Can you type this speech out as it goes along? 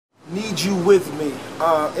Need You With Me.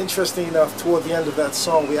 Interesting enough, toward the end of that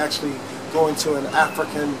song, we actually go into an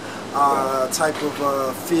African type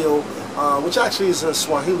of feel, which actually is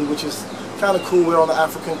Swahili, which is kind of cool. We're on the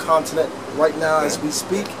African continent right now as we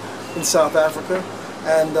speak in South Africa,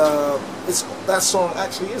 and that song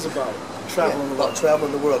actually is about traveling the world. About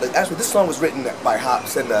traveling the world. Actually, this song was written by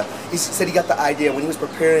Hops, and he said he got the idea when he was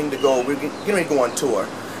preparing to go. We're getting ready to go on tour,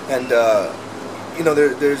 and you know,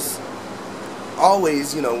 there's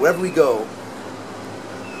always, you know, wherever we go,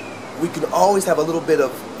 we can always have a little bit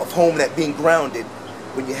of home, that being grounded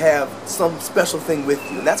when you have some special thing with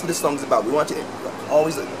you. And that's what this song's about. We want you to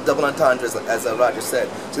always double entendre, as Roger said.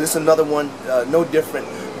 So this is another one, no different,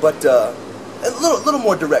 but a little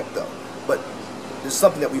more direct though. But there's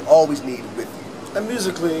something that we always need with you. And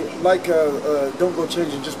musically, like Don't Go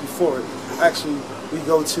Changing just before it, actually we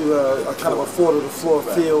go to a kind of a floor-to-the-floor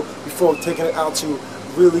feel before taking it out to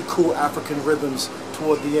really cool African rhythms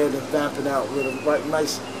toward the end and vamping out with a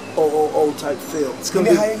nice old type feel. It's gonna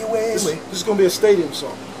be, this is gonna be a stadium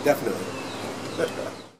song. Definitely.